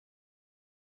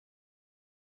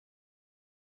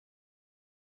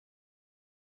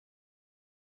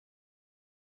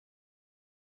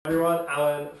Everyone,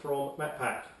 Alan from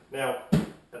MatPack. Now,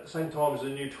 at the same time as the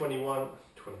new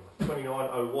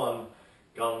 2901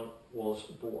 gun was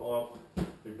brought out,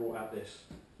 we brought out this,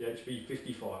 the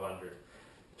HV5500.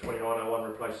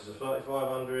 2901 replaces the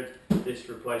 3500, this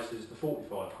replaces the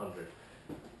 4500.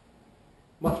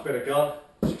 Much better gun,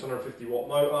 650 watt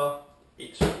motor.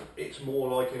 It's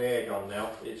more like an air gun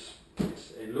now. It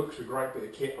looks a great bit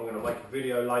of kit. I'm going to make a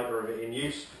video later of it in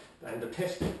use and to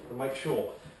test it to make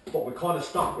sure. But we're kind of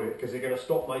stuck with it because they're going to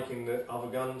stop making the other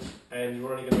guns and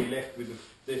you're only going to be left with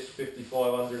this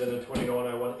 5500 and the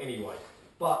 2901 anyway.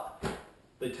 But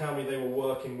they tell me they were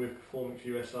working with Performance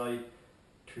USA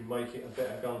to make it a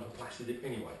better gun for PlastiDip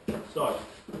anyway. So,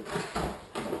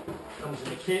 comes in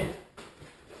the kit.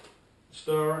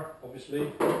 Stirrer, obviously,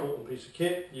 important piece of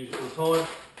kit, use it all the time.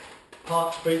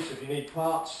 Parts piece if you need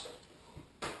parts.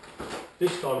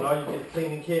 This time though you get a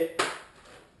cleaning kit,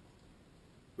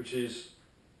 which is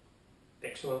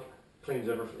excellent, cleans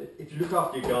everything. If you look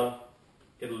after your gun,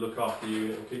 it'll look after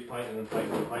you, it'll keep painting and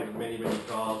painting and painting many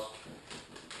cars.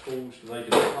 Tools to make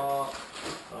it apart,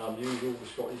 usual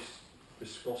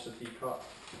viscosity cut,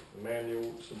 the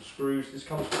manual, some screws. This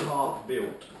comes part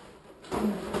built. We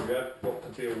have got to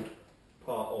build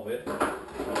part of it,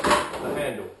 the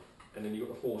handle, and then you've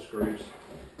got the 4 screws,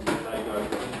 and they go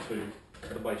into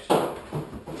the base.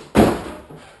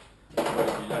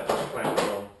 Basically that just clamps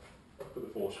on, put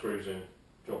the 4 screws in,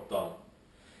 job done.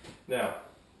 Now,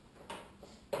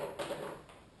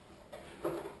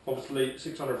 obviously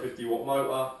 650 watt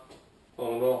motor,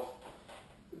 on and off,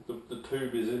 the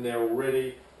tube is in there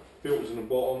already, filters in the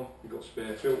bottom, you've got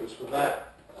spare filters for that.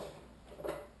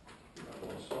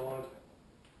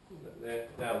 There.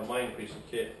 Now the main piece of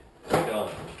kit is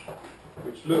done,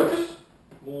 which looks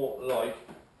more like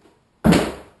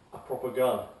a proper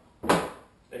gun.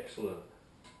 Excellent.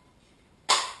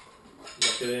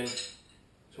 Lock it in.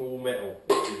 It's all metal.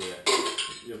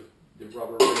 Your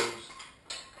rubber rings.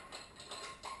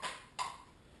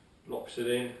 Locks it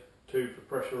in. Tube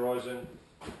for pressurising.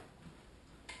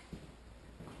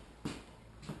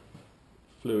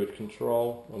 Fluid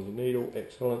control on the needle.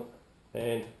 Excellent.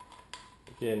 And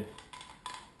again,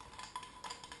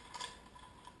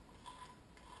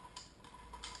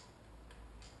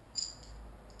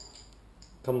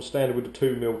 comes standard with a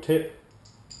 2mm tip,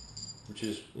 which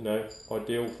is, you know,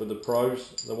 ideal for the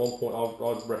pros. The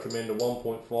I'd recommend a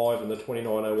 1.5 and the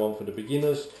 2901 for the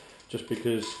beginners, just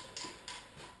because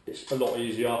it's a lot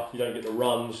easier. You don't get the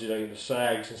runs, you don't get the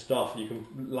sags and stuff. You can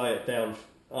lay it down.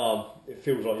 It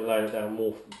feels like you're laying it down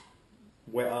more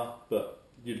wetter, but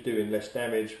you're doing less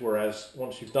damage. Whereas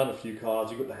once you've done a few cards,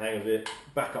 you've got the hang of it.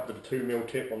 Back up to the 2mm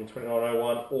tip on the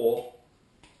 2901 or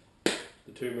the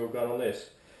 2mm gun on this.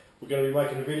 We're going to be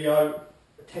making a video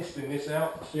testing this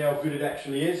out, see how good it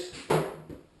actually is.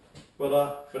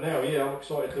 But for now, yeah, I'm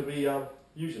excited to be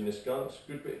using this gun. It's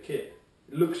a good bit of kit.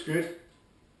 It looks good,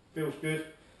 feels good.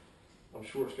 I'm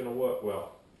sure it's going to work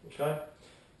well. Okay,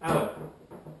 Alan,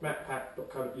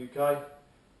 matpack.co.uk.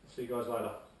 See you guys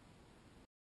later.